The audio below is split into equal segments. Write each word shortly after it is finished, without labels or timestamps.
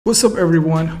What's up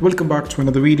everyone, welcome back to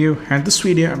another video, and this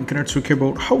video I'm going to talk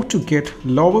about how to get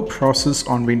Lava process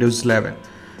on Windows 11.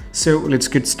 So let's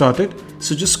get started.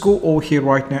 So just go over here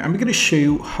right now. I'm going to show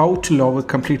you how to Lava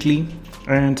completely,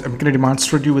 and I'm going to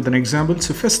demonstrate you with an example.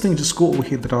 So first thing, just go over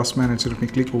here the task manager. Let me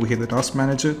click over here the task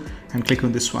manager and click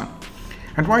on this one.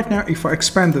 And right now if I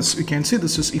expand this, you can see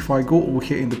this is if I go over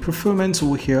here in the performance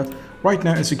over here. Right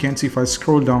now, as you can see, if I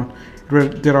scroll down,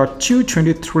 there are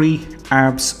 223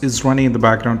 apps is running in the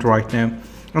background right now.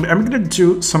 And I'm going to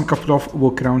do some couple of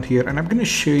work around here, and I'm going to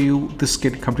show you this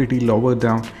get completely lowered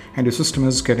down and your system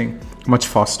is getting much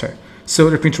faster. So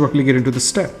let me directly get into the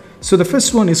step. So the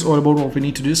first one is all about what we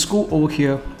need to do is go over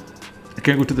here. You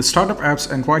can go to the startup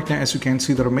apps, and right now, as you can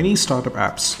see, there are many startup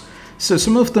apps. So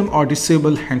some of them are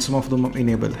disabled and some of them are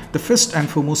enabled. The first and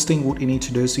foremost thing what you need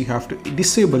to do is you have to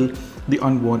disable the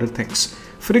unwanted things.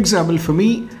 For example, for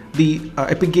me, the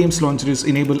Epic Games Launcher is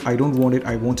enabled. I don't want it.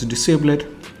 I want to disable it.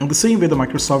 In the same way, the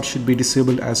Microsoft should be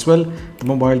disabled as well. The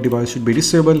mobile device should be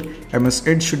disabled. MS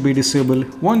Edge should be disabled.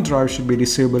 OneDrive should be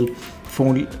disabled.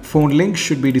 Phone link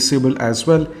should be disabled as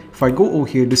well. If I go over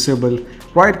here, disable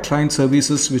Riot client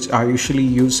services, which I usually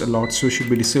use a lot, so should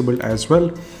be disabled as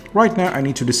well. Right now, I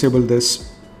need to disable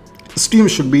this. Steam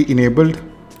should be enabled.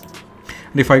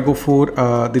 And if I go for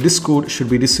the Discord should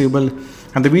be disabled,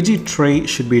 and the VG tray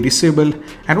should be disabled,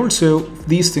 and also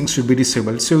these things should be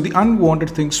disabled. So the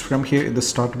unwanted things from here in the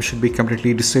startup should be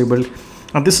completely disabled,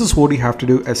 and this is what you have to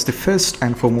do as the first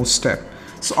and foremost step.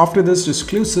 So after this, just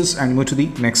close this and move to the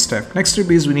next step. Next step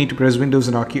is we need to press Windows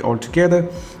and R key all together.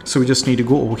 So we just need to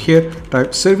go over here,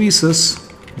 type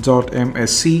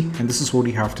services.msc, and this is what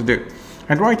you have to do.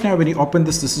 And right now when you open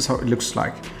this, this is how it looks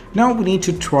like. Now we need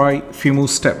to try a few more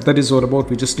steps. That is all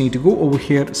about. We just need to go over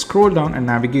here, scroll down and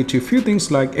navigate to a few things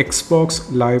like Xbox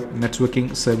Live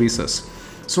Networking Services.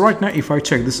 So right now if I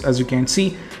check this, as you can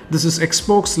see, this is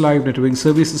Xbox Live Networking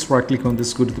Services. Right click on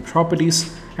this, go to the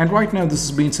properties, and right now this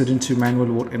is being set into manual.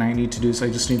 What I need to do is I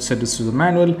just need to set this to the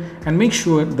manual and make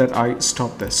sure that I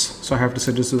stop this. So I have to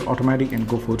set this to automatic and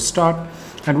go for start.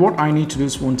 And what I need to do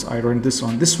is once I run this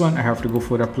on this one, I have to go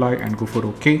for apply and go for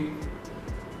OK.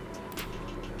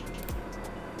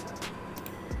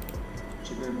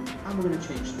 I'm going to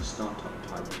change the startup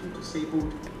type to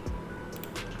disabled.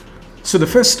 So the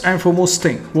first and foremost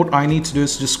thing, what I need to do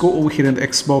is just go over here in the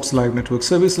Xbox Live Network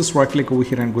Services, right click over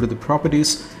here and go to the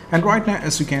properties. And right now,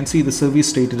 as you can see, the service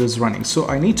status is running. So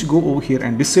I need to go over here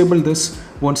and disable this.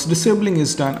 Once disabling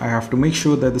is done, I have to make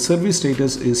sure that the service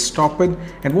status is stopped.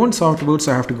 And once afterwards,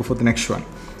 I have to go for the next one.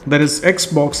 That is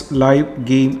Xbox Live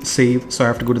Game Save. So I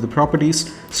have to go to the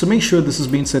properties. So make sure this is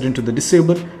being set into the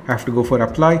disable. I have to go for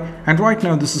apply. And right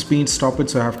now this is being stopped.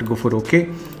 So I have to go for OK.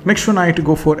 Next one, I have to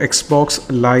go for Xbox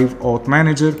Live Auth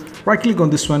Manager. Right click on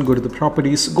this one, go to the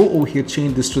properties, go over here,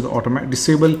 change this to the automatic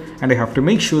disable, and I have to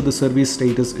make sure the service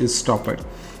status is stopped.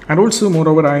 And also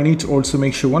moreover, I need to also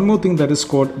make sure one more thing, that is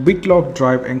called BitLock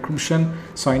drive encryption.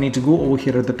 So I need to go over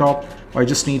here at the top. I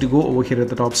just need to go over here at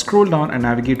the top, scroll down and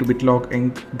navigate to BitLock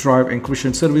drive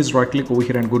encryption service. Right click over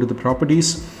here and go to the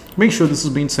properties. Make sure this is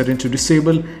being set into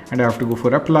disable, and I have to go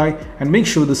for apply and make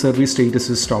sure the service status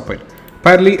is stopped.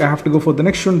 Parallelly, I have to go for the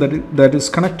next one, that is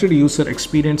connected user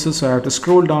experiences. So I have to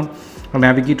scroll down and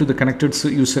navigate to the connected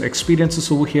user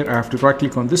experiences over here. I have to right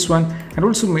click on this one and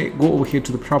also go over here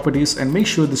to the properties and make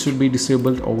sure this should be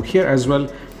disabled over here as well.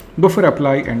 Go for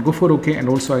apply and go for OK. And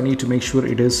also I need to make sure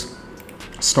it is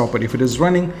stopped. If it is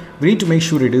running, we need to make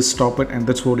sure it is stopped, and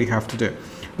that's what we have to do.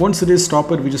 Once it is stopped,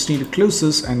 we just need to close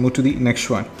this and move to the next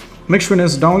one. Next one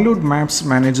is download maps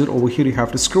manager. Over here you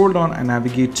have to scroll down and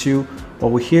navigate to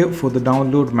over here for the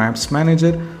download maps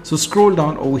manager. So scroll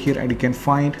down over here and you can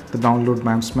find the download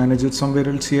maps manager somewhere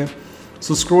else here.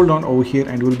 So scroll down over here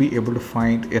and you will be able to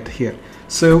find it here.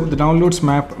 So the downloads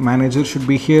map manager should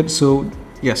be here. So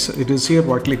yes, it is here.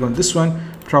 Right click on this one,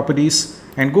 properties,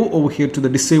 and go over here to the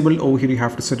disable. Over here you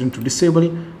have to set into disable,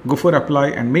 go for apply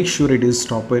and make sure it is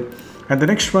stopped. And the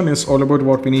next one is all about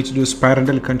what we need to do is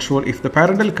parental control. If the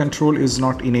parental control is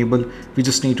not enabled, we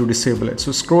just need to disable it.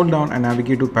 So scroll down and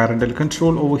navigate to parental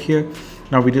control over here.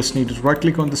 Now we just need to right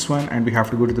click on this one and we have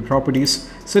to go to the properties,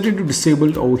 set it to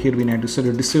disabled. Over here we need to set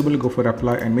it to disable, go for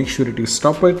apply and make sure it is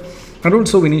stopped. And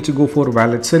also we need to go for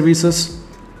valid services.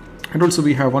 And also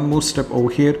we have one more step over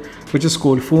here, which is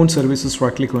called phone services.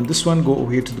 Right click on this one, go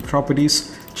over here to the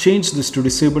properties, change this to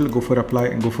disable, go for apply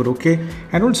and go for OK.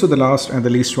 And also the last and the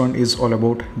least one is all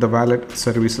about the valid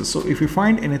services. So if you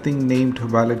find anything named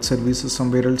valid services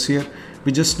somewhere else here,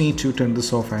 we just need to turn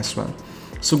this off as well.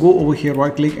 So go over here,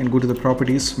 right click and go to the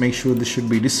properties, make sure this should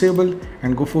be disabled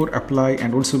and go for apply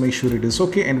and also make sure it is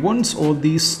okay. And once all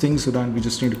these things are done, we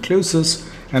just need to close this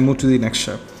and move to the next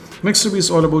step. Next step is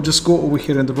all about just go over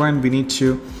here in the run. We need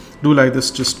to do like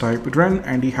this, just type run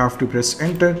and you have to press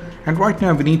enter. And right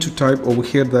now we need to type over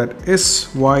here that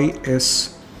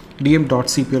sysdm.cpl,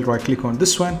 right click on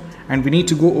this one and we need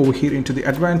to go over here into the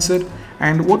advanced,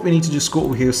 and what we need to just go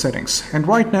over here settings. And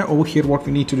right now over here what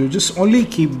we need to do, just only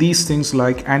keep these things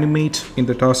like animate in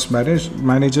the task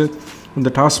manager in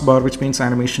the taskbar, which means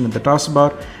animation in the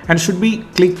taskbar, and should be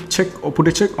check or put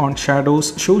a check on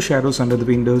shadows, show shadows under the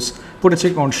windows, put a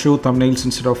check on show thumbnails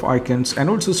instead of icons, and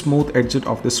also smooth edge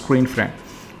of the screen frame.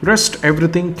 Rest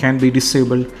everything can be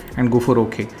disabled and go for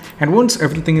OK. And once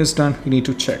everything is done, you need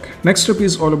to check. Next step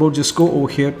is all about just go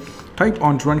over here, type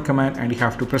on run command and you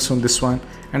have to press on this one,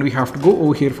 and we have to go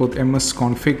over here for the ms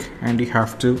config and you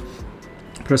have to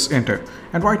press enter.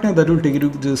 And right now that will take you to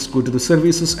just go to the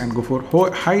services and go for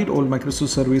hide all Microsoft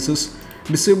services,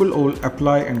 disable all,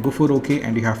 apply and go for OK,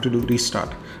 and you have to do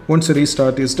restart. Once the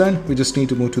restart is done, we just need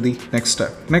to move to the next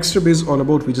step. Next step is all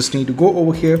about we just need to go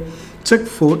over here, check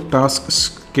for task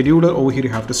scheduler. Over here you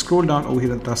have to scroll down over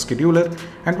here in task scheduler,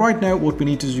 and right now what we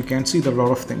need to, you can see there are a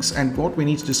lot of things, and what we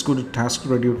need to just go to task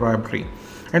reduce library.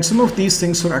 And some of these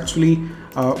things are actually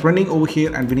running over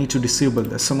here and we need to disable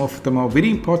this. Some of them are very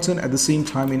important at the same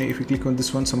time. If you click on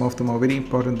this one, some of them are very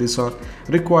important, these are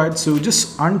required. So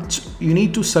just you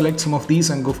need to select some of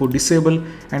these and go for disable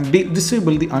and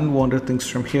disable the unwanted things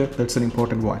from here. That's an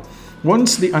important one.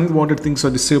 Once the unwanted things are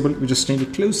disabled, we just need to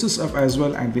close this up as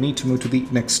well and we need to move to the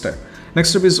next step.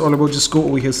 Next step is all about just go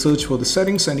over here, search for the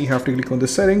settings, and you have to click on the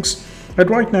settings. And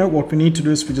right now what we need to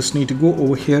do is we just need to go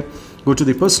over here, go to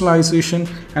the personalization,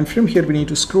 and from here we need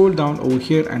to scroll down over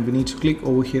here and we need to click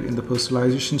over here in the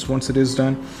personalizations. Once it is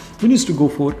done, we need to go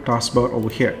for taskbar over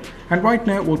here. And right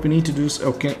now what we need to do is,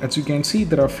 okay, as you can see,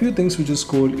 there are a few things which is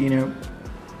called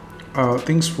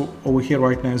things for over here.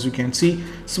 Right now as you can see,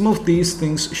 some of these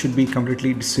things should be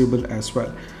completely disabled as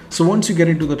well. So once you get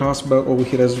into the taskbar over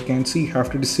here, as you can see, you have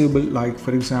to disable, like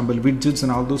for example widgets and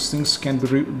all those things can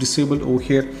be disabled over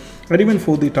here, and even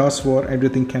for the taskbar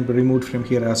everything can be removed from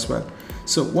here as well.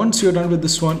 So once you're done with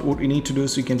this one, what you need to do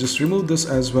is you can just remove this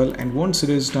as well, and once it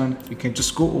is done you can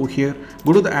just go over here,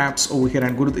 go to the apps over here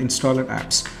and go to the installer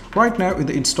apps. Right now in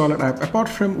the installer app, apart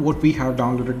from what we have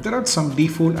downloaded, there are some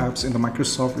default apps in the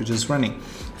Microsoft which is running.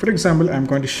 For example, I'm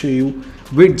going to show you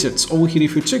widgets over here.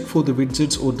 If you check for the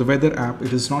widgets or the weather app,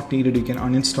 it is not needed, you can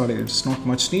uninstall it. It's not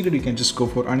much needed, you can just go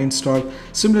for uninstall.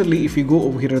 Similarly, if you go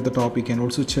over here at the top, you can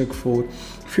also check for a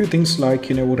few things like,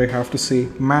 what I have to say,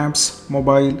 maps,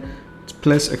 mobile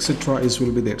plus etc is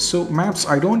will be there. So maps,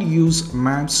 I don't use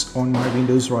maps on my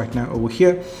Windows right now over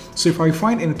here. So if I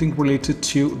find anything related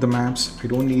to the maps, I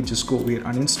don't need, just go over here,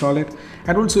 uninstall it.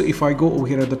 And also if I go over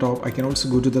here at the top, I can also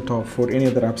go to the top for any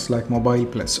other apps like mobile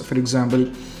plus. For example,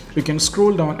 you can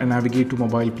scroll down and navigate to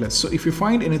mobile plus. So if you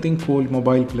find anything called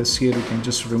mobile plus here, you can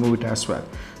just remove it as well.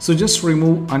 So just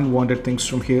remove unwanted things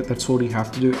from here. That's what you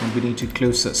have to do, and we need to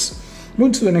close this.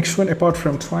 Move to the next one. Apart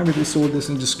from trying to resolve this,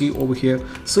 and just go over here,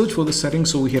 search for the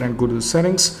settings over here and go to the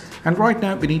settings. And right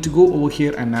now we need to go over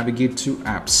here and navigate to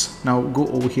apps. Now go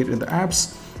over here in the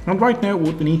apps, and right now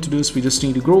what we need to do is we just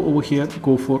need to go over here,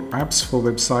 go for apps for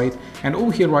website, and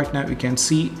over here right now you can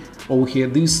see over here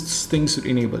these things are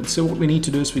enabled. So what we need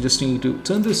to do is we just need to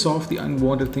turn this off. The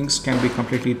unwanted things can be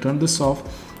completely turned this off.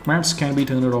 Maps can be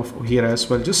turned off here as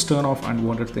well. Just turn off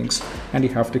unwanted things and you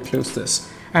have to close this.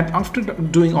 And after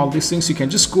doing all these things, you can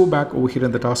just go back over here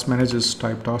in the task managers,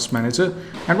 type task manager,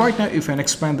 and right now if I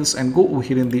expand this and go over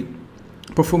here in the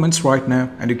performance right now,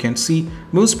 and you can see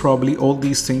most probably all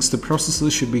these things, the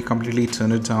processors should be completely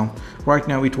turned down. Right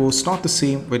now it was not the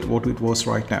same with what it was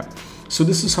right now. So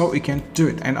this is how you can do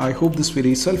it, and I hope this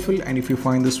video is helpful. And if you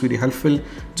find this video helpful,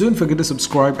 don't forget to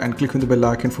subscribe and click on the bell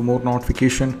icon for more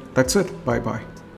notification. That's it. Bye bye.